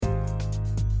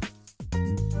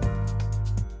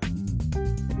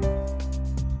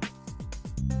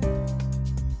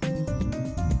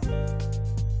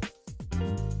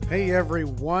Hey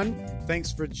everyone,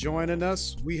 thanks for joining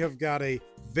us. We have got a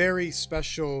very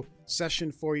special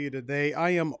session for you today.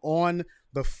 I am on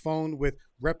the phone with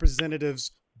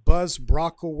Representatives Buzz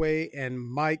Brockaway and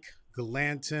Mike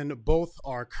Galantin. Both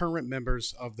are current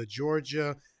members of the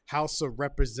Georgia House of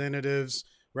Representatives.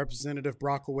 Representative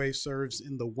Brockaway serves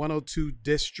in the 102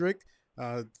 district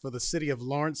for the city of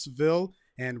Lawrenceville,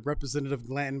 and Representative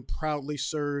Galantin proudly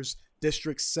serves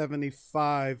District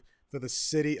 75 for the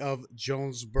city of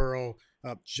Jonesboro.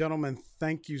 Gentlemen,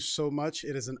 thank you so much.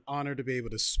 It is an honor to be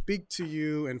able to speak to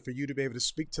you and for you to be able to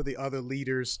speak to the other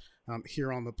leaders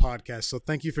here on the podcast. So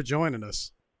thank you for joining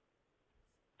us.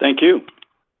 Thank you.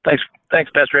 Thanks,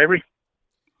 Pastor Avery.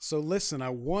 So listen, I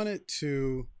wanted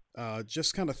to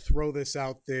just kind of throw this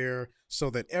out there so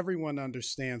that everyone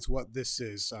understands what this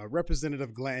is.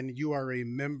 Representative Galantin, you are a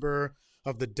member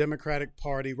of the Democratic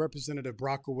Party. Representative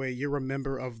Brockaway, you're a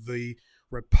member of the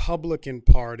Republican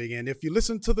Party. And if you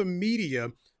listen to the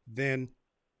media, then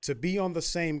to be on the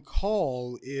same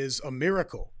call is a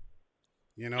miracle.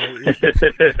 You know,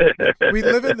 we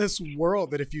live in this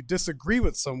world that if you disagree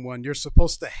with someone, you're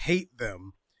supposed to hate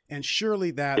them. And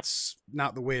surely that's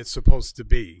not the way it's supposed to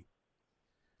be.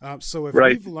 So if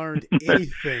we've learned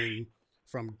anything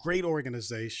from great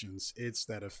organizations, it's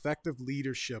that effective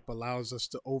leadership allows us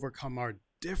to overcome our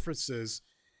differences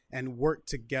and work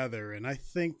together. And I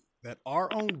think that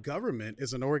our own government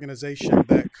is an organization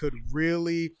that could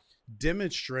really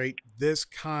demonstrate this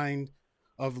kind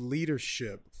of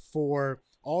leadership. For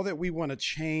all that we want to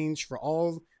change, for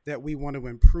all that we want to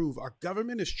improve, our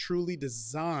government is truly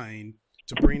designed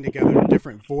to bring together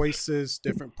different voices,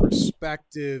 different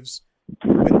perspectives,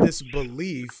 with this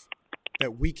belief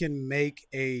that we can make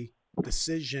a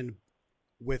decision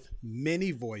with many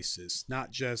voices,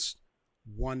 not just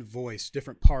one voice,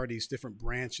 different parties, different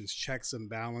branches, checks and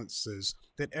balances,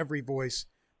 that every voice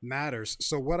matters.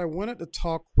 So what I wanted to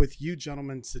talk with you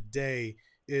gentlemen today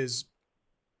is,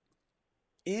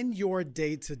 in your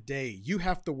day-to-day, you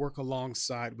have to work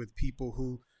alongside with people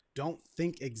who don't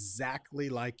think exactly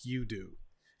like you do.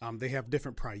 They have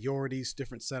different priorities,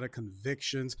 different set of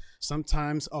convictions,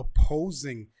 sometimes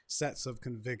opposing sets of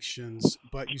convictions,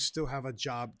 but you still have a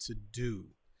job to do.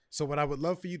 So what I would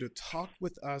love for you to talk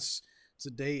with us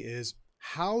today is,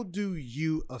 how do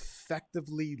you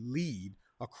effectively lead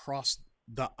across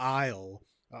the aisle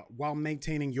while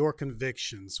maintaining your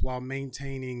convictions, while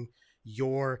maintaining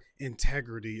your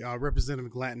integrity?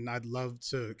 Representative Galantin, I'd love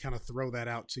to kind of throw that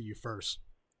out to you first.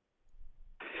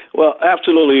 Well,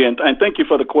 absolutely, and thank you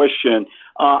for the question.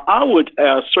 I would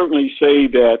certainly say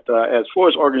that as far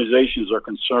as organizations are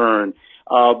concerned,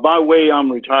 by way,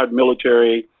 I'm retired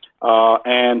military,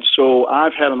 and so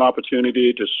I've had an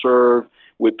opportunity to serve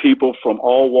with people from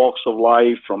all walks of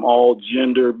life, from all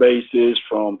gender bases,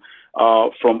 from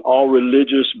all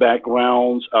religious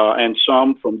backgrounds, and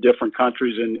some from different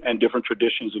countries and different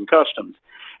traditions and customs.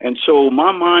 And so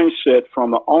my mindset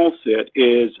from the onset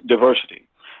is diversity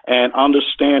and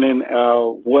understanding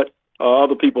what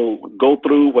other people go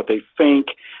through, what they think,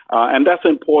 and that's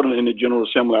important in the General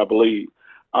Assembly, I believe.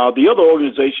 The other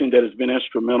organization that has been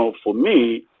instrumental for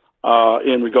me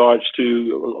in regards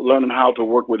to learning how to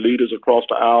work with leaders across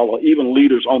the aisle, or even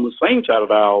leaders on the same side of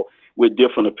the aisle with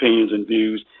different opinions and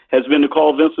views, has been the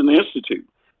Carl Vinson Institute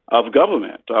of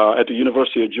Government at the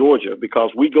University of Georgia, because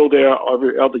we go there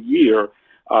every other year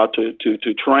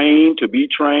to train, to be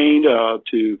trained,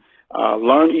 to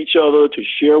learn each other, to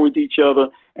share with each other.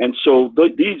 And so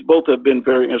these both have been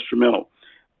very instrumental.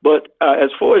 But as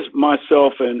far as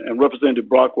myself and Representative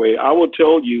Brockaway, I will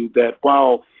tell you that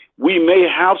while we may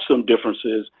have some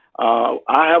differences,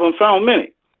 I haven't found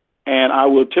many. And I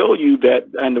will tell you that,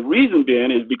 and the reason being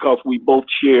is because we both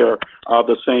share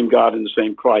the same God and the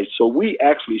same Christ. So we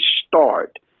actually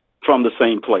start from the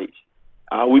same place.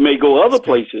 We may go other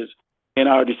places in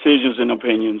our decisions and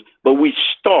opinions, but we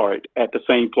start at the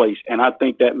same place. And I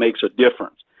think that makes a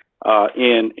difference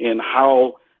in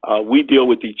how we deal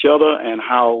with each other and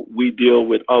how we deal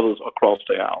with others across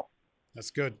the aisle.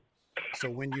 That's good. So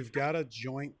when you've got a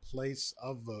joint place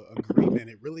of agreement,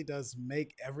 it really does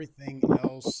make everything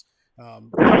else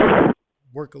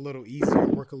work a little easier,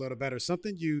 work a little better.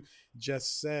 Something you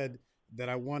just said that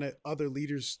I wanted other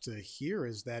leaders to hear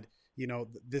is that, you know,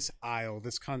 this aisle,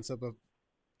 this concept of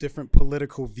different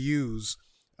political views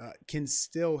can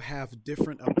still have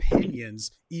different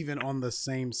opinions even on the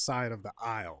same side of the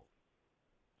aisle.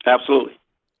 Absolutely.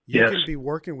 You can be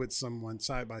working with someone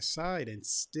side by side and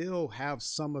still have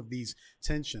some of these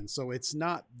tensions. So it's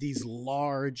not these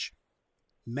large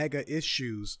mega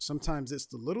issues. Sometimes it's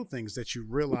the little things that you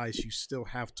realize you still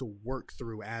have to work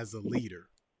through as a leader.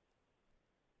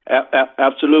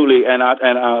 Absolutely,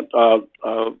 I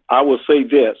will say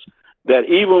this: that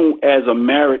even as a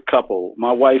married couple,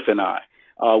 my wife and I,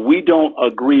 we don't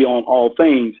agree on all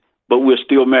things, but we're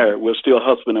still married. We're still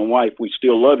husband and wife. We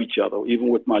still love each other, even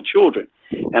with my children.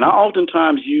 And I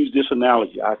oftentimes use this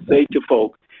analogy. I say to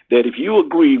folks that if you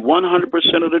agree 100%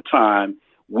 of the time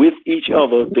with each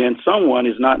other, then someone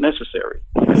is not necessary.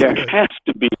 There has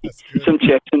to be some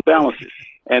checks and balances.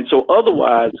 And so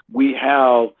otherwise, we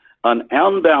have an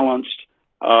unbalanced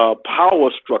power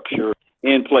structure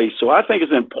in place. So I think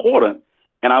it's important,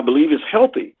 and I believe it's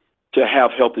healthy, to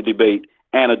have healthy debate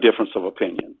and a difference of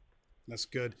opinion. That's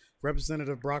good.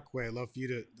 Representative Brockway, I'd love for you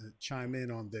to chime in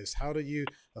on this. How do you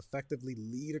effectively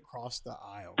lead across the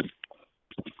aisle?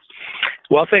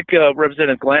 Well, I think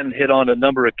Representative Glanton hit on a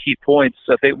number of key points.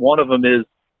 I think one of them is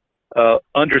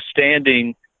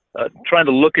understanding, trying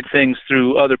to look at things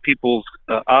through other people's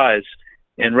eyes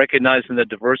and recognizing the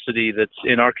diversity that's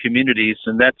in our communities.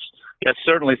 And that's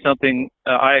certainly something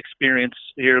I experience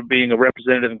here being a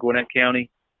representative in Gwinnett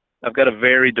County. I've got a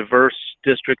very diverse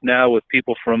district now with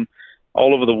people from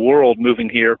all over the world moving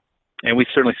here, and we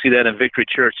certainly see that in Victory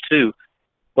Church too.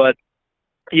 But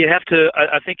you have to,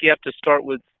 I think you have to start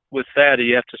with that.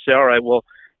 You have to say, all right, well,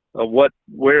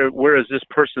 where is this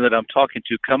person that I'm talking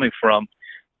to coming from?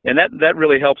 And that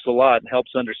really helps a lot,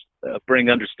 helps bring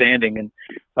understanding.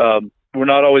 And we're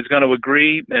not always going to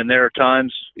agree, and there are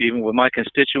times, even with my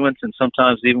constituents and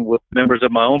sometimes even with members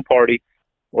of my own party,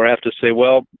 where I have to say,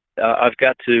 well, I've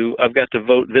got to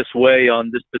vote this way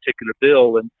on this particular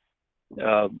bill, and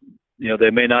they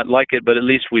may not like it, but at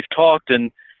least we've talked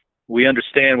and we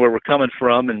understand where we're coming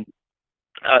from. And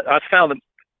I found that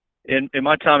in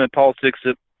my time in politics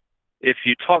that if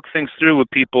you talk things through with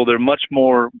people, they're much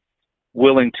more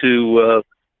willing to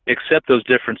accept those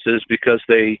differences because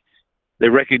they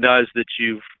recognize that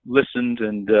you've listened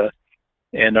and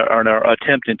are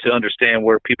attempting to understand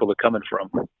where people are coming from.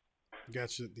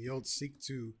 Gotcha. The old seek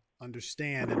to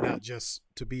understand and not just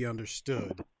to be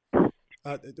understood.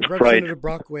 Representative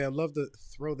Brockway, I'd love to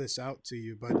throw this out to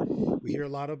you, but we hear a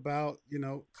lot about,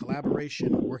 collaboration,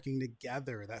 working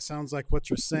together. That sounds like what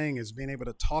you're saying is being able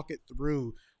to talk it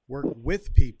through, work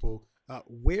with people.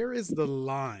 Where is the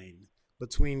line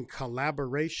between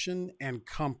collaboration and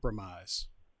compromise?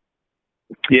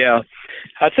 Yeah,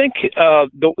 I think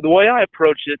the way I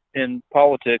approach it in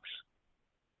politics,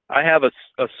 I have a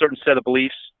certain set of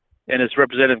beliefs, and as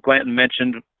Representative Glanton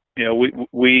mentioned,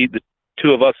 we the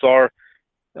two of us are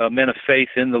men of faith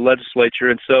in the legislature,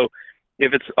 and so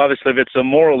if it's a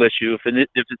moral issue, if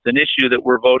it's an issue that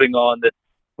we're voting on that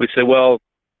we say, well,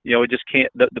 we just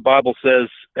can't. The Bible says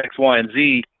X, Y, and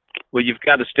Z. Well, you've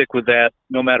got to stick with that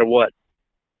no matter what,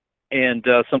 and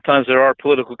sometimes there are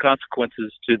political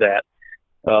consequences to that.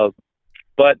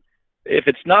 But if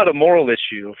it's not a moral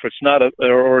issue, if it's not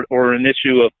or an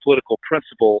issue of political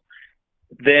principle,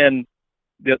 then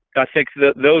I think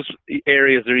that those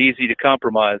areas are easy to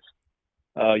compromise.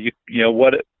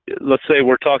 Let's say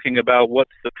we're talking about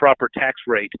what's the proper tax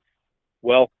rate.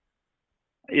 Well,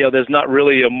 there's not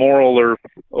really a moral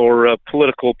or a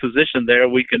political position there.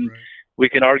 We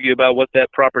can argue about what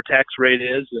that proper tax rate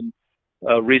is, and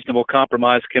a reasonable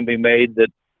compromise can be made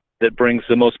that brings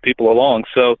the most people along.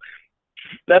 So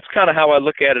that's kind of how I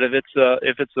look at it.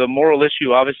 If it's a moral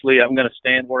issue, obviously I'm going to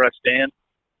stand where I stand.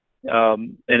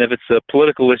 And if it's a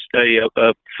political issue,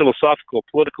 a philosophical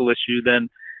political issue, then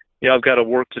I've got to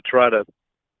work to try to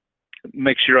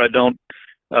make sure I don't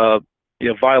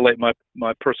violate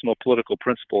my personal political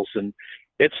principles. And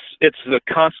it's a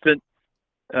constant,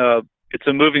 it's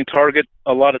a moving target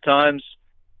a lot of times,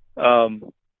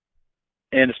 and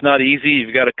it's not easy.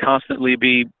 You've got to constantly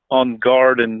be on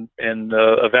guard and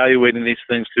evaluating these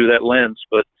things through that lens.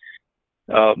 But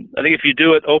I think if you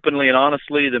do it openly and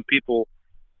honestly, then people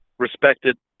respect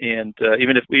it, and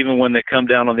even when they come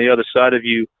down on the other side of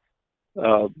you,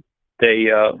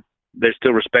 they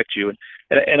still respect you.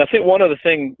 And I think one other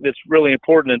thing that's really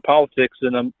important in politics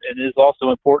and is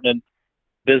also important in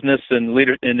business and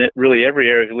really every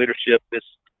area of leadership is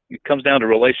it comes down to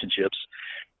relationships.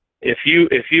 If you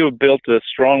have built a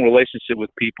strong relationship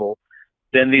with people,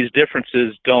 then these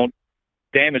differences don't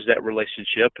damage that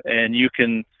relationship, and you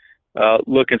can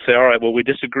look and say, all right, well, we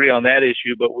disagree on that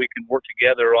issue, but we can work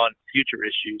together on future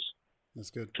issues.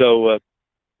 That's good. So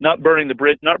not burning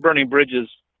bridges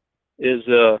is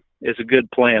a good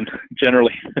plan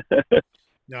generally.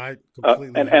 No, I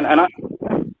completely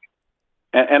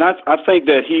and I think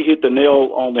that he hit the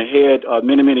nail on the head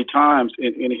many times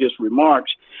in his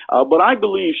remarks. But I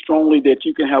believe strongly that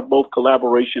you can have both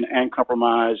collaboration and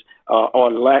compromise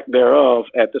or lack thereof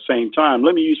at the same time.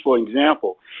 Let me use, for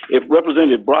example, if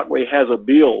Representative Brockway has a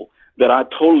bill that I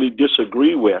totally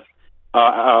disagree with,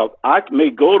 I may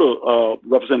go to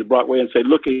Representative Brockway and say,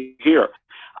 look here,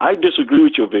 I disagree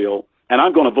with your bill, and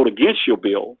I'm going to vote against your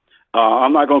bill.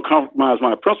 I'm not going to compromise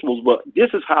my principles, but this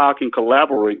is how I can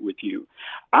collaborate with you.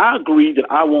 I agree that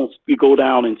I won't go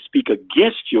down and speak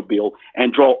against your bill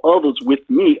and draw others with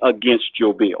me against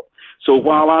your bill. So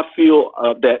while I feel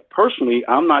that personally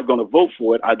I'm not going to vote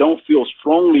for it, I don't feel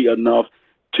strongly enough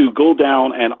to go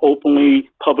down and openly,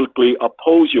 publicly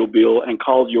oppose your bill and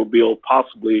cause your bill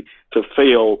possibly to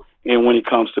fail when it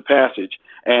comes to passage.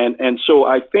 And so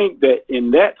I think that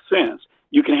in that sense,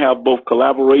 you can have both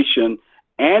collaboration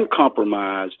and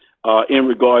compromise in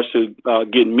regards to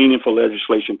getting meaningful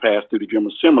legislation passed through the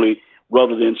General Assembly,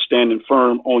 rather than standing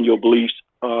firm on your beliefs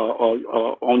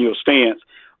or on your stance,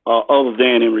 other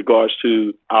than in regards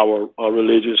to our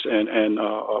religious and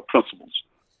principles.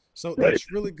 So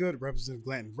that's really good, Representative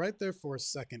Glanton. Right there for a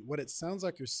second, what it sounds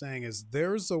like you're saying is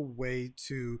there's a way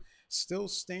to still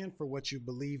stand for what you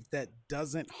believe that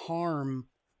doesn't harm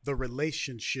the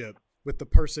relationship with the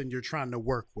person you're trying to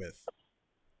work with.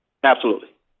 Absolutely.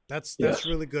 That's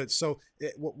really good. So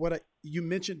you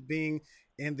mentioned being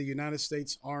in the United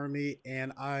States Army,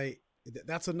 and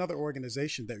that's another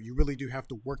organization that you really do have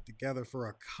to work together for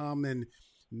a common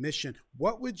mission.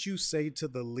 What would you say to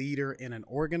the leader in an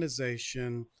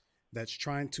organization that's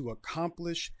trying to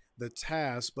accomplish the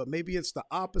task, but maybe it's the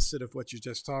opposite of what you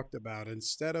just talked about?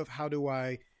 Instead of how do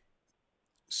I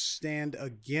stand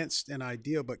against an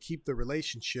idea but keep the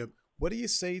relationship, what do you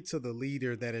say to the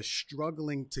leader that is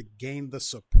struggling to gain the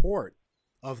support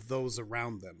of those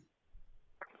around them?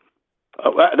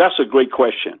 That's a great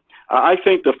question. I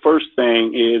think the first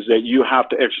thing is that you have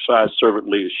to exercise servant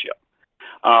leadership.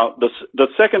 The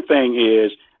second thing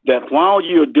is that while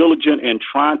you're diligent in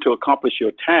trying to accomplish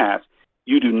your task,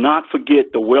 you do not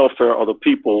forget the welfare of the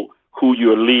people who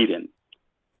you're leading.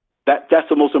 That's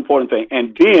the most important thing.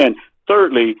 And then,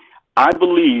 thirdly, I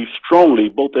believe strongly,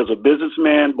 both as a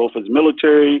businessman, both as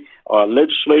military, or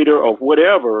legislator, or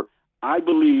whatever, I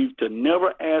believe to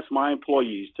never ask my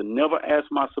employees, to never ask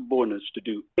my subordinates to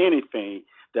do anything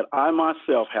that I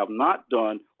myself have not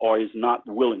done or is not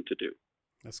willing to do.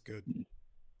 That's good.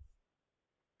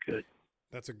 Good.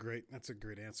 That's a great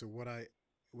answer.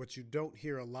 What you don't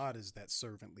hear a lot is that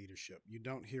servant leadership. You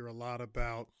don't hear a lot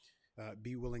about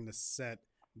be willing to set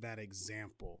that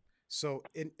example. So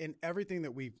in everything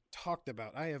that we've talked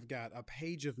about, I have got a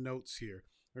page of notes here.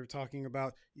 We're talking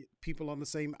about people on the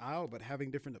same aisle, but having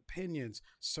different opinions,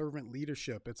 servant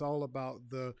leadership. It's all about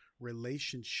the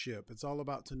relationship. It's all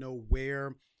about to know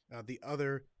where the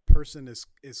other person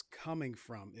is coming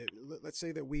from. Let's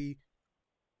say that we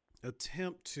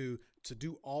attempt to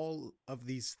do all of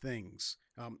these things.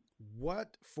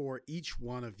 What for each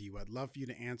one of you, I'd love for you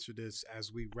to answer this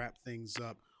as we wrap things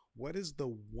up. What is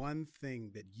the one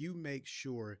thing that you make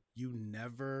sure you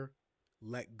never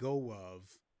let go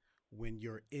of when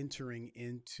you're entering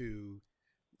into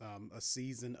a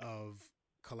season of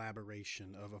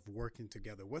collaboration, of working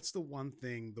together? What's the one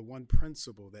thing, the one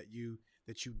principle that you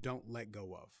don't let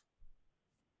go of?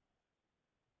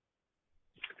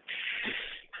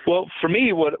 Well, for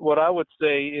me, what I would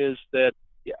say is that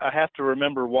I have to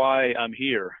remember why I'm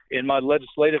here. In my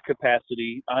legislative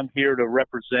capacity, I'm here to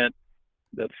represent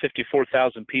the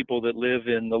 54,000 people that live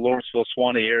in the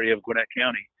Lawrenceville-Suwanee area of Gwinnett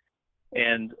County.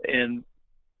 And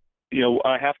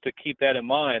I have to keep that in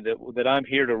mind, that I'm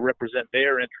here to represent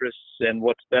their interests and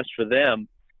what's best for them.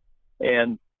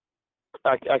 And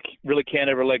I really can't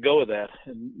ever let go of that.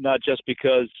 And not just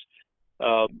because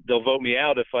they'll vote me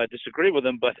out if I disagree with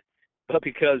them, but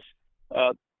because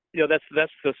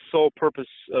that's the sole purpose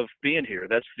of being here.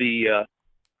 That's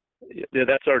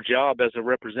our job as a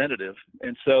representative.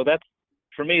 And so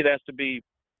for me, that has to be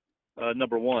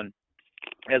number one.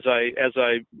 As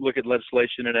I look at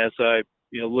legislation and as I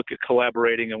look at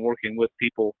collaborating and working with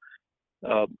people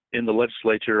in the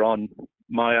legislature on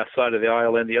my side of the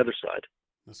aisle and the other side.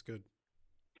 That's good.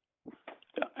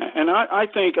 And I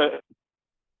think,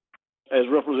 as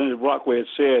Representative Brockway has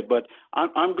said, but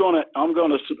I'm gonna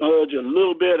smudge a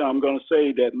little bit. I'm gonna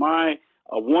say that my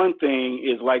one thing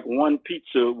is like one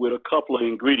pizza with a couple of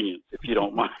ingredients, if you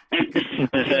don't mind.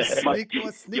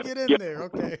 Sneak it in there,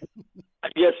 okay.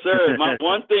 Yes, sir. My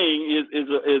one thing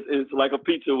is like a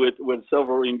pizza with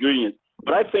several ingredients.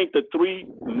 But I think the three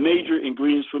major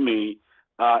ingredients for me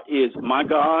is my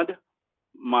God,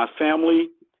 my family,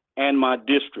 and my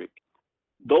district.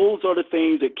 Those are the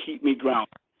things that keep me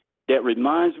grounded. that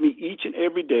reminds me each and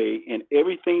every day in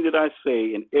everything that I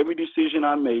say, in every decision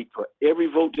I make, for every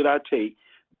vote that I take,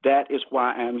 that is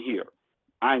why I'm here.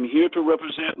 I'm here to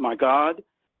represent my God.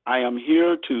 I am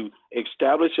here to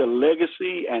establish a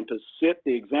legacy and to set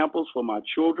the examples for my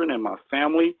children and my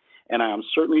family. And I am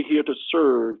certainly here to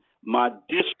serve my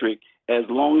district as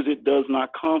long as it does not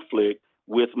conflict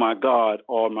with my God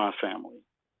or my family.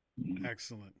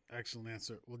 Excellent. Excellent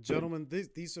answer. Well, gentlemen,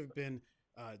 these have been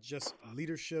just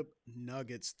leadership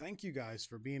nuggets. Thank you guys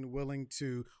for being willing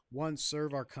to, one,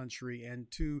 serve our country, and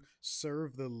two,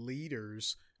 serve the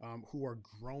leaders who are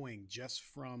growing just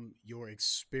from your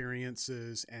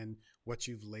experiences and what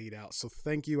you've laid out. So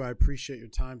thank you. I appreciate your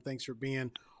time. Thanks for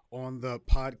being on the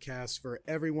podcast. For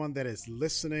everyone that is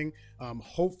listening,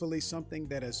 hopefully something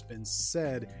that has been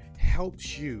said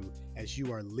helps you as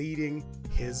you are leading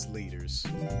his leaders.